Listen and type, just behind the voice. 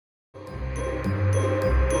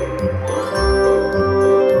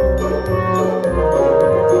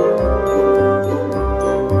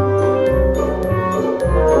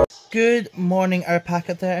morning, our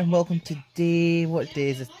packet there, and welcome to day, what day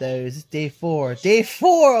is it now? Is it day 4? Day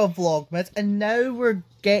 4 of Vlogmas, and now we're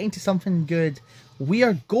getting to something good. We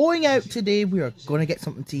are going out today, we are going to get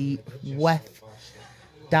something to eat with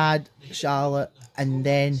Dad, Charlotte, and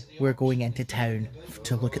then we're going into town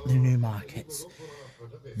to look at the new markets.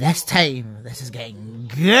 This time, this is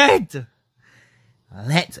getting good!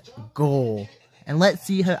 Let's go! And let's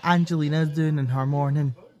see how Angelina's doing in her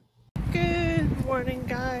morning. Good morning,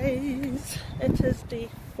 guys. It is day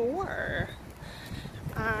 4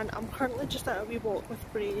 and I'm currently just at a wee walk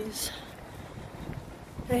with Breeze.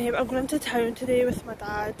 I'm going to town today with my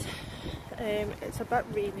dad. It's a bit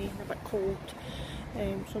rainy and a bit cold,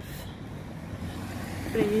 so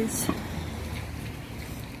Breeze.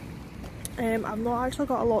 I've not actually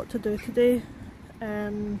got a lot to do today.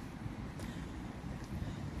 It's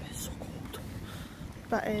so cold,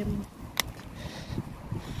 but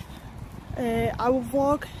I will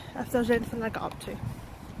vlog if there's anything I get up to.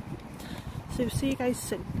 So see you guys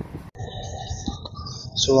soon.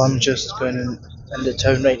 So I'm just going into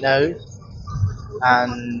town right now,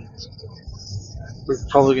 and we're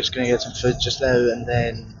probably just going to get some food just now, and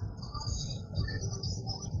then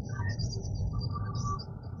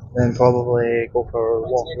probably go for a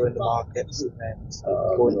walk around the markets and then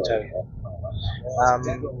go into town.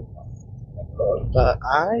 But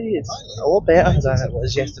it's a lot better than it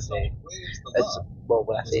was yesterday. It's, well,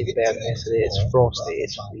 when I say it's better than yesterday, it's frosty,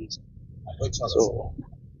 it's freezing. So,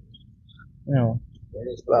 you know,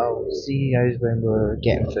 I'll see you guys when we're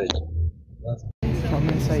getting food. So I'm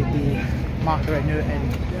inside the market right now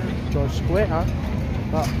in George Square,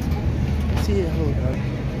 but see how it goes.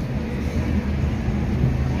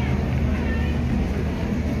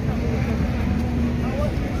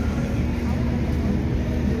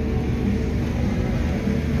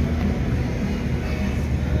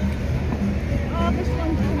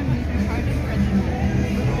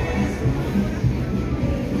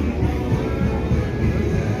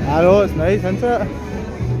 I know, it's nice, isn't it?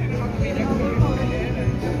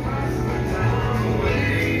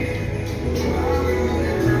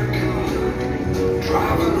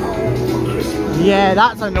 Yeah,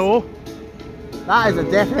 that's a no. That is a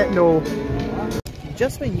definite no.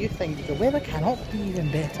 Just when you think the weather cannot be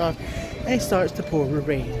even better, it starts to pour with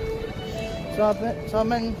rain. So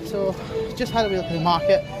just had a wee look at the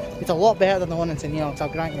market. It's a lot better than the one in St Neots, I'll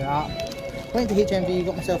grant you that. Went to HMV,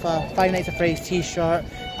 got myself a 5 Nights at Freddy's t-shirt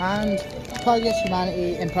and Plug Against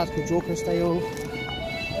Humanity in Practical Joker style.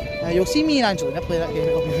 You'll see me and Angelina play that game,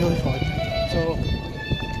 it'll be really fun. So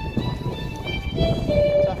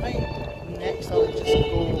I think next I'll just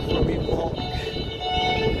go for a wee walk.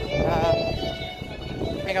 I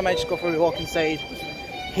think I might just go for a wee walk inside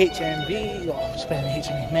HMV, or spend the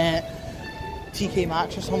HMV Met, TK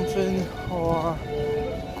Maxx or something, or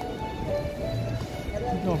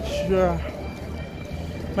I'm not sure.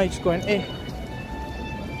 Might just go into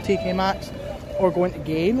TK Maxx or go into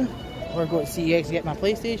Game or go to CEX to get my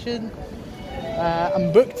PlayStation.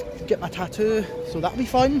 I'm booked to get my tattoo, so that'll be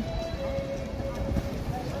fun.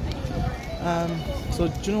 So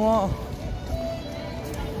do you know what?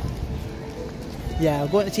 Yeah, I'll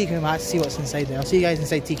go into TK Maxx to see what's inside there. I'll see you guys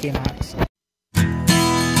inside TK Maxx.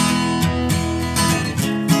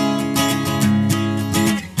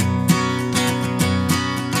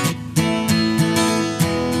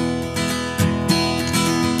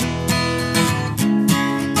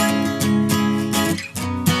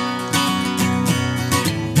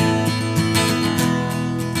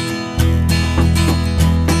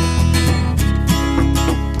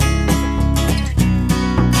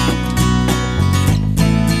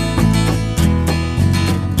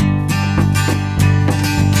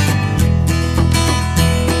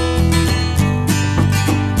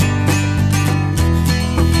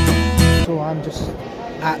 I'm just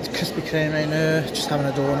at Krispy Kreme right now, just having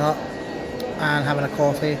a donut and having a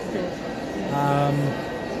coffee.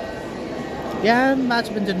 Yeah, I've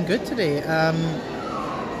actually been doing good today. I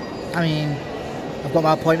mean, I've got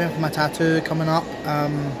my appointment for my tattoo coming up.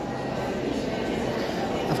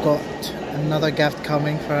 I've got another gift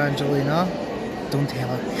coming for Angelina. Don't tell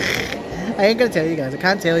her. I ain't gonna tell you guys. I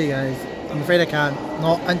can't tell you guys. I'm afraid I can't.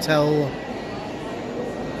 Not until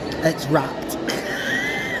it's wrapped.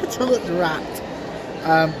 Until it's wrapped.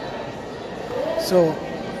 So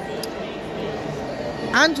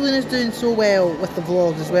Angelina's doing so well with the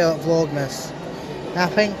vlogs as well at Vlogmas. And I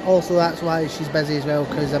think also that's why she's busy as well,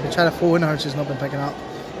 because I've been trying to phone her and she's not been picking up.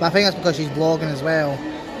 But I think that's because she's vlogging as well.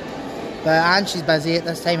 And she's busy at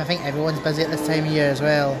this time. I think everyone's busy at this time of year as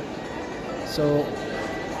well. So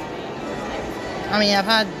I mean,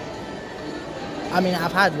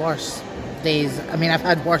 I've had worse. days. I mean, I've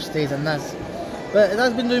had worse days than this. But it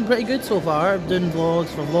has been doing pretty good so far. I'm doing vlogs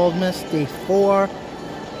for Vlogmas, day 4.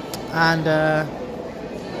 And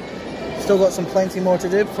still got plenty more to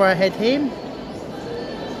do before I head home.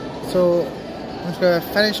 So I'm just going to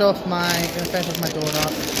finish off my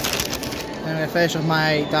donut. I'm going to finish off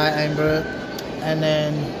my diet iron brew. And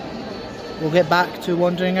then we'll get back to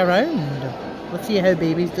wandering around. Let's see how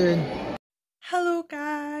baby's doing. Hello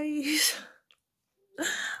guys.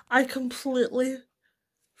 I completely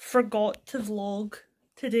forgot to vlog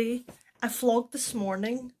today. I vlogged this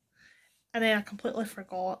morning and then I completely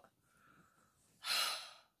forgot.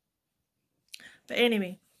 But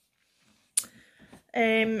anyway,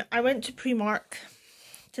 I went to Primark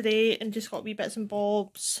today and just got wee bits and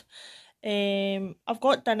bobs. I've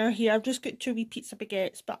got dinner here. I've just got 2 wee pizza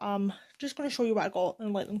baguettes, but I'm just going to show you what I got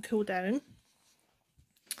and let them cool down.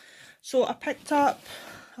 So I picked up,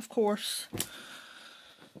 of course,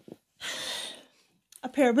 a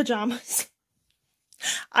pair of pyjamas.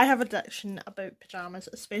 I have addiction about pyjamas,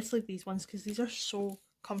 especially these ones, because these are so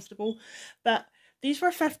comfortable. But these were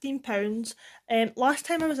 £15. Last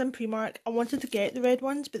time I was in Primark, I wanted to get the red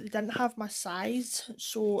ones, but they didn't have my size.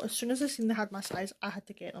 So as soon as I seen they had my size, I had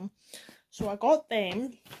to get them. So I got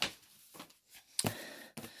them.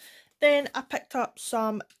 Then I picked up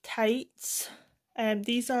some tights.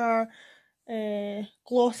 These are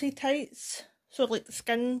glossy tights, so like the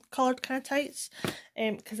skin coloured kind of tights,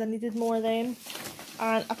 because I needed more of them.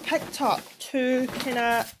 And I picked up 2 kind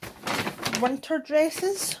of winter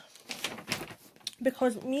dresses,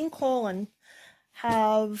 because me and Colin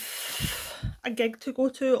have a gig to go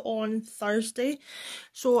to on Thursday,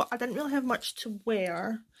 so I didn't really have much to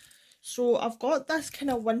wear. So I've got this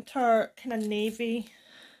kind of winter kind of navy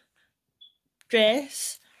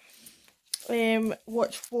dress,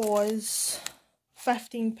 which was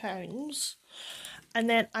 £15, and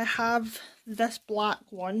then I have this black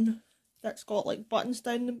one that's got like buttons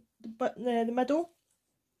down the middle,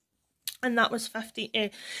 and that was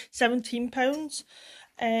 £17.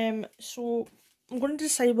 So I'm going to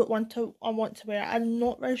decide what one I want to wear. I'm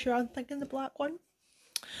not very sure. I'm thinking the black one.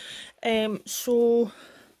 So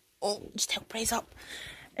just help raise up.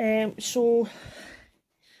 So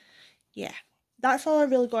yeah, that's all I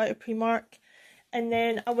really got out of Primark. And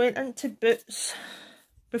then I went into Boots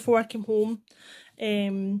before I came home,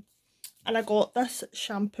 and I got this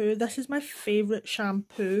shampoo. This is my favourite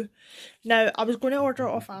shampoo. Now, I was going to order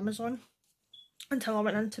it off Amazon until I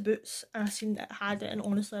went into Boots and I seen that it had it, and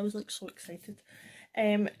honestly I was like so excited.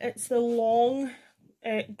 It's the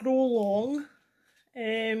Grow Long.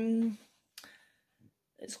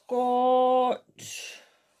 It's got,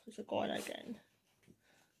 what's it got again?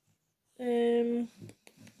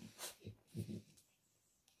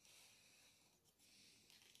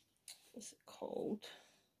 What's it called?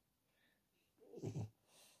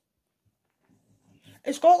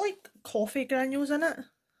 It's got like coffee granules in it,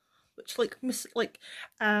 which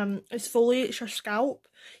exfoliates your scalp.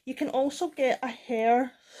 You can also get a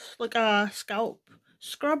hair, like a scalp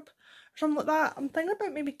scrub or something like that. I'm thinking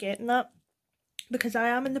about maybe getting that, because I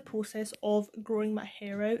am in the process of growing my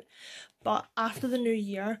hair out. But after the new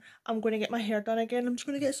year, I'm going to get my hair done again. I'm just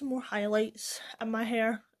going to get some more highlights in my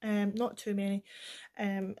hair. Not too many,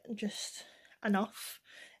 just enough.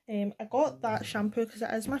 I got that shampoo because it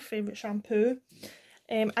is my favourite shampoo.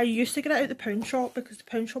 I used to get it out the pound shop because the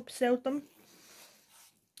pound shop sold them,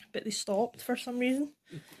 but they stopped for some reason.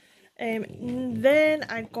 Then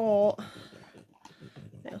I got,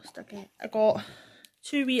 what else did I get? I got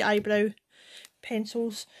 2 wee eyebrow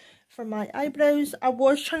pencils for my eyebrows. I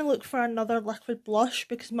was trying to look for another liquid blush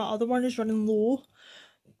because my other one is running low,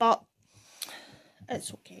 but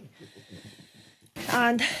it's okay.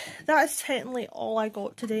 And that's technically all I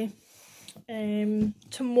got today.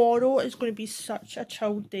 Tomorrow is going to be such a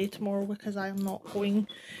chilled day tomorrow because I am not going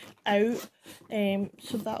out,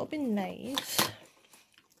 so that'll be nice.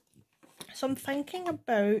 So I'm thinking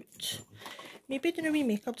about maybe doing a wee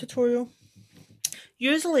makeup tutorial.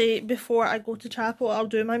 Usually before I go to chapel I'll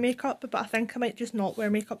do my makeup, but I think I might just not wear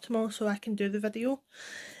makeup tomorrow so I can do the video.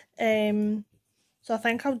 So I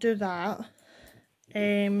think I'll do that.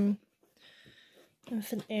 Anything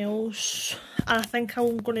else? And I think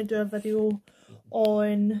I'm going to do a video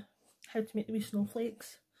on how to make the wee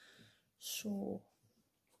snowflakes. So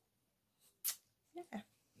yeah.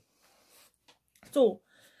 So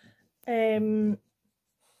I'm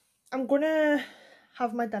going to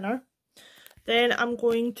have my dinner. Then I'm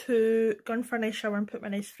going to go in for a nice shower and put my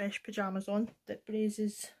nice fresh pyjamas on that Braze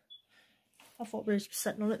is, I thought Braze was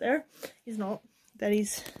sitting on it there. He's not. There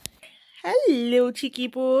he's. Hello cheeky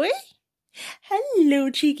boy.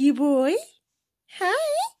 Hello cheeky boy. Hi.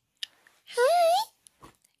 Hi.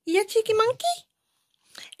 You cheeky monkey?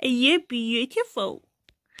 You're beautiful.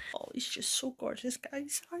 Oh, he's just so gorgeous,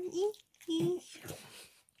 guys, aren't he?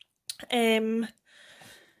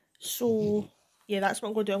 So yeah, that's what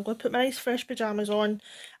I'm going to do. I'm going to put my nice fresh pyjamas on,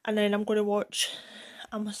 and then I'm going to watch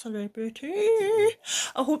I'm a Celebrity.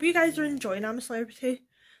 I hope you guys are enjoying I'm a Celebrity.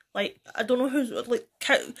 Like, I don't know who's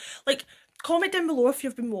like comment down below if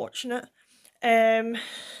you've been watching it.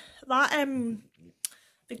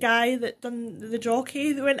 The guy that done the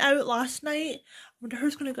jockey that went out last night, I wonder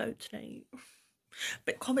who's going to go out tonight.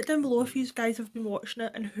 But comment down below if you guys have been watching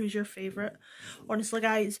it and who's your favourite. Honestly,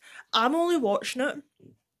 guys, I'm only watching it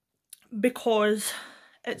because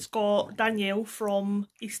it's got Danielle from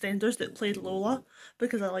EastEnders that played Lola,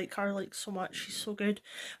 because I like her like so much. She's so good.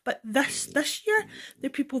 But this year, the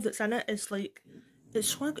people that's in it is like, it's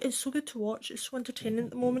so good to watch. It's so entertaining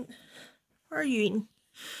at the moment. What are you eating?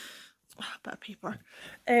 Oh, a bit of paper.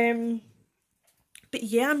 But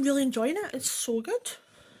yeah, I'm really enjoying it. It's so good.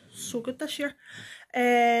 So good this year. But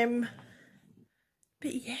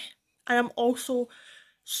yeah. And I'm also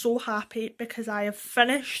so happy because I have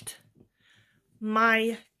finished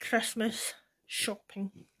my Christmas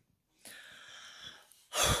shopping.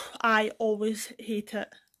 I always hate it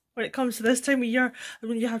when it comes to this time of year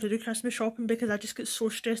when you have to do Christmas shopping, because I just get so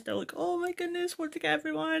stressed out, like, oh my goodness, what to get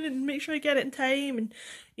everyone and make sure I get it in time. And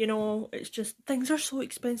you know, it's just, things are so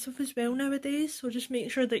expensive as well nowadays, so just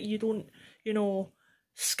make sure that you don't, you know,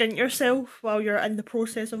 skint yourself while you're in the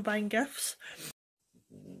process of buying gifts.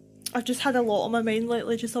 I've just had a lot on my mind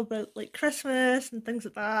lately, just about like Christmas and things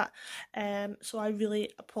like that, so I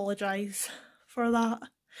really apologise for that.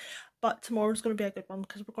 But tomorrow's going to be a good one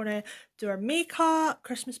because we're going to do our makeup,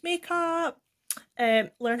 Christmas makeup,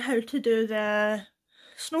 learn how to do the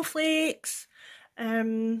snowflakes,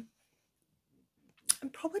 and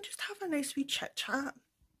probably just have a nice wee chit chat,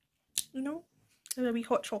 you know, have a wee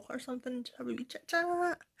hot chocolate or something, have a wee chit chat,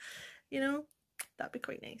 you know, that'd be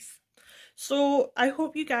quite nice. So I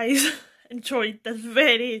hope you guys enjoyed this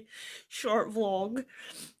very short vlog,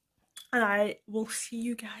 and I will see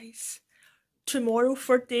you guys tomorrow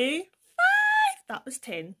for day 5. That was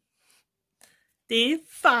 10. Day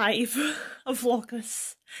 5 of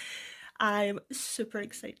vlogmas. I'm super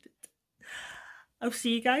excited. I'll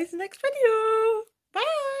see you guys in the next video.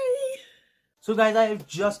 Bye. So guys, I have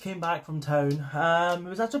just came back from town. It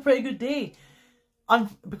was actually a pretty good day. And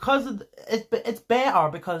because of it's better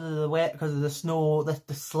because of the wet, because of the snow, the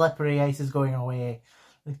slippery ice is going away.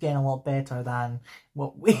 It's getting a lot better than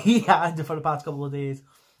what we had for the past couple of days.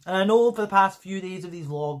 And I know for the past few days of these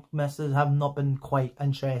vlogmases have not been quite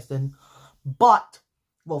interesting, but,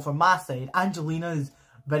 well, from my side, Angelina's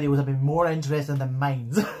videos have been more interesting than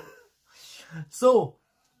mine. So,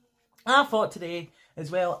 I thought today, as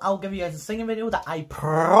well, I'll give you guys a singing video that I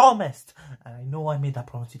promised. And I know I made that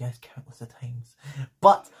promise to you guys countless of times,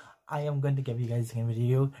 but I am going to give you guys a singing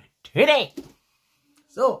video today.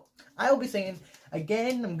 So, I will be singing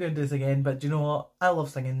again. I'm going to do this again, but do you know what? I love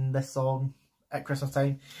singing this song at Christmas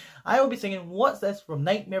time. I will be singing What's This from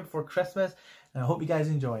Nightmare Before Christmas, and I hope you guys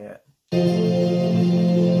enjoy it.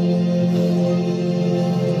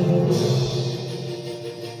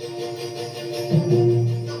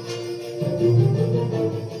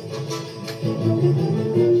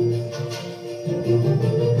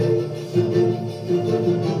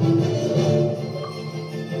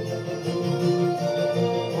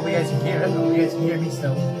 Hope you guys can hear it. Hope you guys can hear me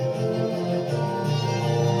still.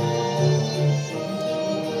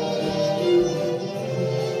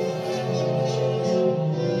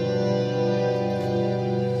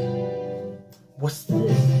 What's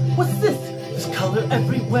this? What's this? There's color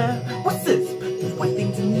everywhere. What's this? There's white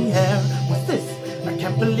things in the air. What's this? I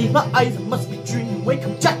can't believe my eyes. I must be dreaming. Wake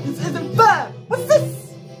up, Jack, this isn't fair. What's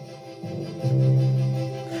this?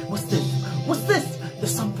 What's this? What's this?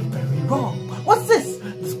 There's something very wrong. What's this?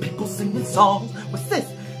 There's people singing songs. What's this?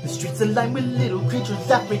 The streets are lined with little creatures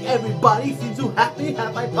laughing. Everybody seems so happy.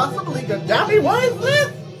 Have I possibly gone down? What is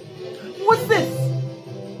this? What's this?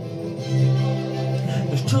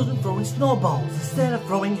 There's children throwing snowballs instead of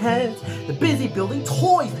throwing heads. They're busy building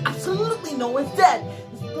toys. Absolutely no one's dead.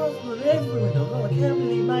 There's blood everywhere. No, I can't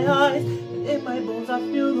believe my eyes. And in my bones I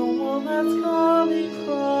feel the warmth that's coming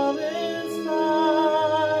from inside.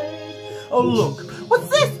 Oh look, what's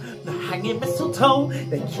this? They're hanging mistletoe.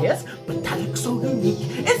 They kiss, but that looks so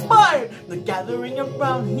unique. Inspired. They're gathering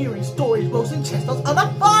around, hearing stories, roasting chestnuts on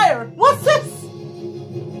a fire. What's this?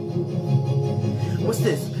 What's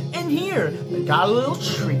this? Here, they got a little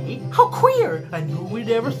tree. How queer! And who would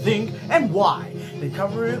ever think, and why? They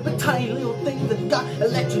cover it with tiny little things that got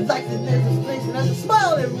electrolytes, and there's a space and there's a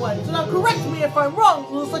smile on everyone. So now correct me if I'm wrong.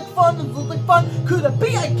 It looks like fun, it looks like fun. Could it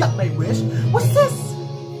be I got my wish? What's this?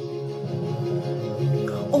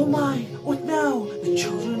 Oh my, what now? The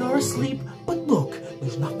children are asleep, but look,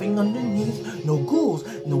 there's nothing underneath. No ghouls,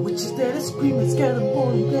 no witches there to scream and scare the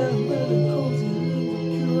boy and get them really cozy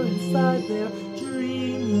and secure inside their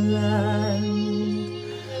dreamland.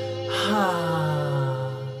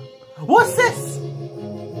 What's this?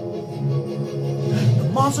 The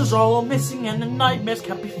monsters are all missing and the nightmares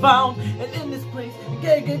can't be found. And in this place, I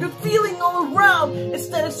get a good feeling all around.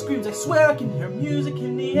 Instead of screams, I swear I can hear music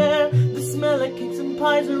in the air. The smell of cakes and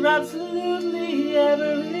pies are absolutely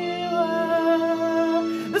everywhere.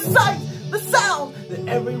 The sight, the sound,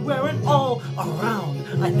 they're everywhere and all around.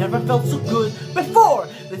 I never felt so good before.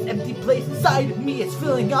 This empty place inside of me is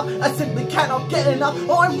filling up. I simply cannot get enough.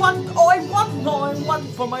 Oh, I want, oh, I want, oh, I want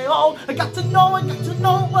for my own. I got to know what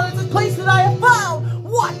is this place that I have found.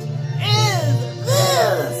 What is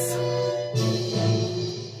this?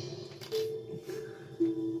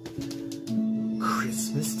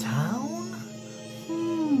 Christmas Town?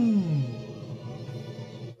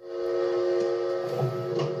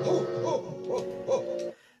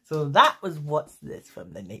 So that was What's This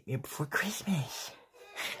from The Nightmare Before Christmas.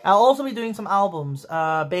 I'll also be doing some albums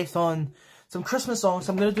based on some Christmas songs.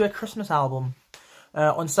 So I'm going to do a Christmas album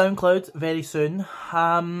on SoundCloud very soon.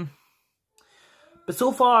 But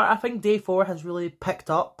so far, I think day 4 has really picked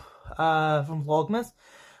up from Vlogmas.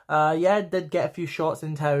 Yeah, I did get a few shots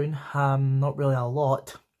in town. Not really a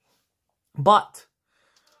lot. But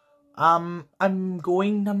I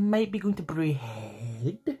might be going to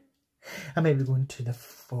Braehead. I may be going to the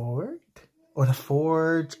Fort or the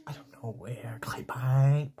Forge. I don't know where.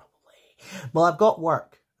 Clydebank, probably. Well, I've got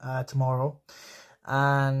work tomorrow,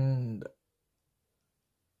 and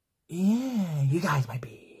yeah, you guys might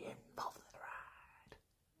be involved in the ride.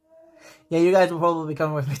 Yeah, you guys will probably be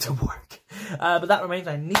coming with me to work. But that reminds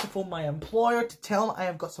me, I need to phone my employer to tell them I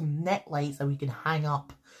have got some net lights that we can hang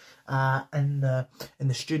up in the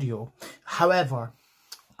studio. However,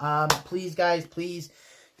 please, guys, please.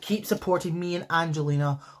 Keep supporting me and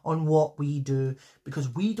Angelina on what we do, because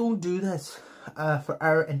we don't do this for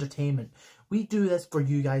our entertainment. We do this for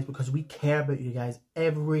you guys because we care about you guys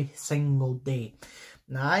every single day.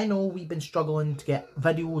 Now, I know we've been struggling to get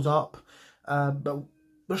videos up, but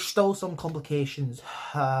there's still some complications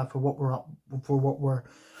for what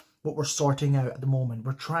we're sorting out at the moment.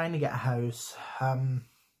 We're trying to get a house,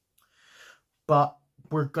 but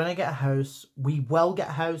we're going to get a house. We will get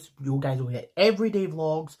a house. You guys will get everyday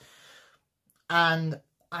vlogs. And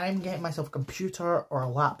I'm getting myself a computer or a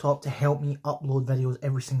laptop to help me upload videos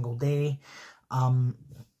every single day. I'm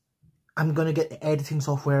going to get the editing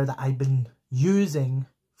software that I've been using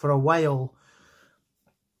for a while.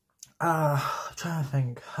 I'm trying to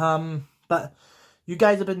think. But you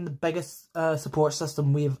guys have been the biggest support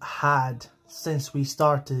system we've had since we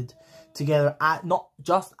started together. Not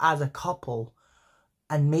just as a couple.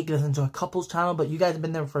 And make this into a couples channel, but you guys have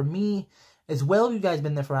been there for me as well. You guys have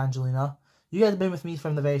been there for Angelina. You guys have been with me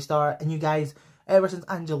from the very start, and you guys, ever since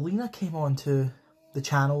Angelina came onto the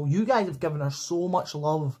channel, you guys have given her so much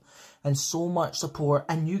love and so much support.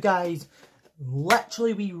 And you guys,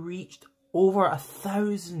 literally, we reached over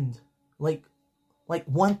 1,000, like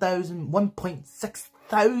 1.6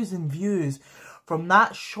 thousand views from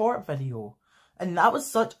that short video, and that was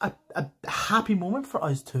such a happy moment for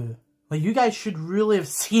us too. Like, you guys should really have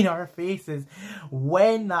seen our faces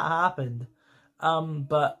when that happened.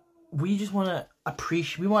 But we just want to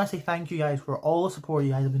we want to say thank you guys for all the support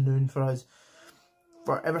you guys have been doing for us.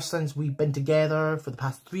 For ever since we've been together, for the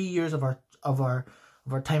past 3 years of our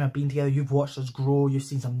time of being together, you've watched us grow. You've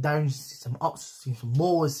seen some downs, seen some ups, seen some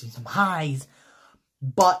lows, seen some highs.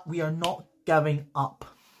 But we are not giving up.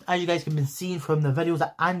 As you guys have been seeing from the videos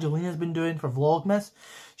that Angelina's been doing for Vlogmas,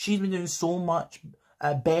 she's been doing so much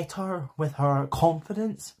better with her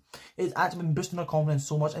confidence. It's actually been boosting her confidence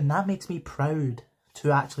so much, and that makes me proud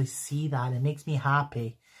to actually see that. It makes me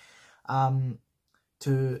happy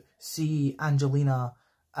to see Angelina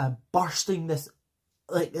bursting this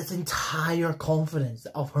entire confidence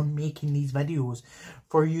of her making these videos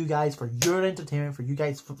for you guys, for your entertainment, for you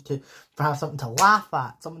guys for have something to laugh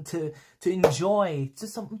at, something to enjoy,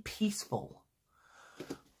 just something peaceful.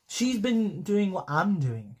 She's been doing what I'm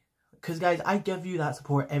doing. Because, guys, I give you that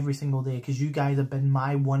support every single day. Because you guys have been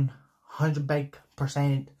my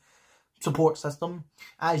 100% support system.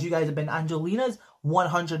 As you guys have been Angelina's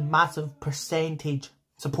 100 massive percentage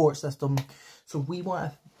support system. So we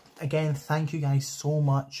want to, again, thank you guys so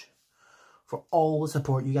much for all the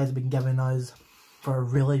support you guys have been giving us for a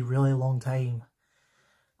really, really long time.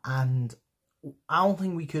 and I don't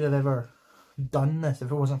think we could have ever done this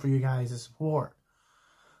if it wasn't for you guys' support.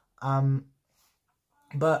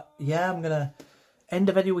 But yeah, I'm gonna end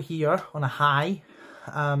the video here on a high.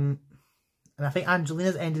 And I think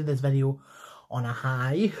Angelina's ended this video on a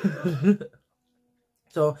high.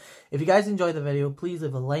 So if you guys enjoyed the video, please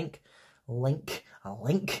leave a like,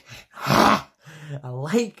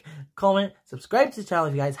 comment, subscribe to the channel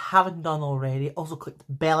if you guys haven't done already. Also click the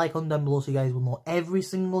bell icon down below so you guys will know every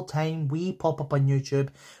single time we pop up on YouTube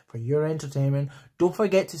for your entertainment. Don't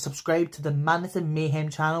forget to subscribe to the Madness and Mayhem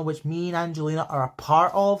channel, which me and Angelina are a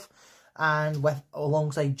part of, and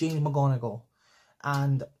alongside James McGonigal,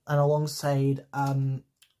 and alongside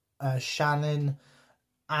Shannon,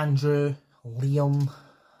 Andrew, Liam.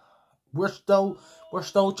 We're still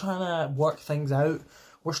trying to work things out.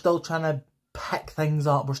 We're still trying to pick things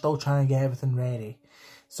up. We're still trying to get everything ready.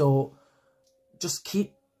 So just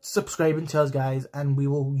keep subscribing to us, guys, and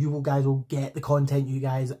you guys will get the content you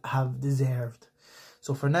guys have deserved.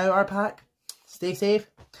 So for now, our pack, stay safe,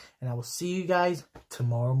 and I will see you guys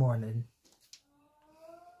tomorrow morning.